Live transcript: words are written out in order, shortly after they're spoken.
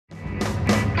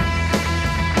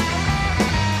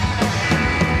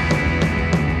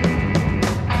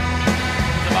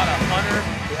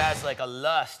a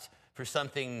lust for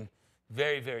something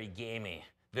very, very gamey,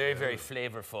 very, very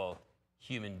flavorful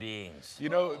human beings. You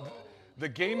know, the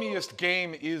gamiest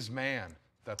game is man.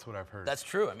 That's what I've heard. That's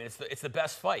true. I mean, it's the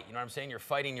best fight. You know what I'm saying? You're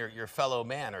fighting your fellow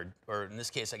man, or in this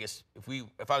case, I guess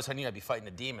if I was hunting you, I'd be fighting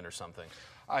a demon or something.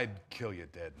 I'd kill you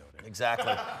dead, no doubt.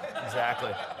 Exactly.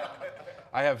 Exactly.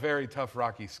 I have very tough,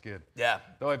 rocky skin. Yeah.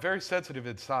 Though I'm very sensitive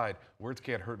inside, words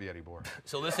can't hurt me anymore.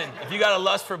 So listen, if you got a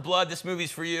lust for blood, this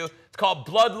movie's for you. It's called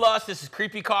Bloodlust. This is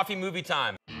Creepy Coffee movie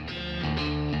time.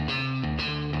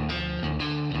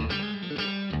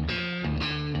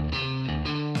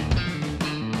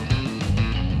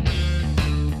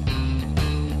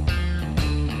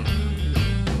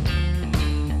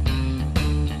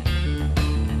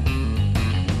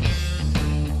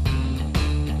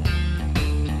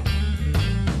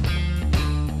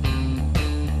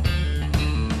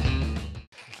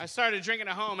 I started drinking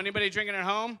at home. Anybody drinking at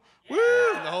home? Woo!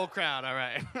 The whole crowd, all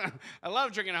right. I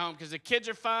love drinking at home because the kids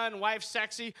are fun, wife's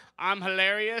sexy, I'm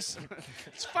hilarious.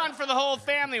 It's fun for the whole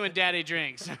family when daddy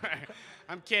drinks.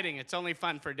 I'm kidding, it's only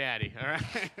fun for daddy, all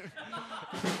right?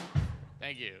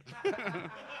 Thank you.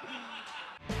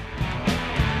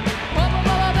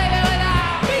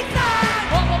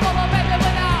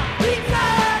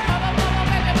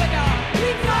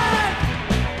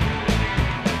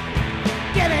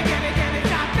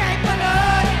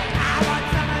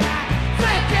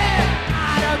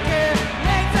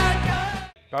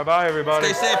 Bye-bye, everybody.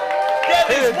 Stay safe. Get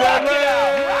this, rock it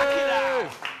out.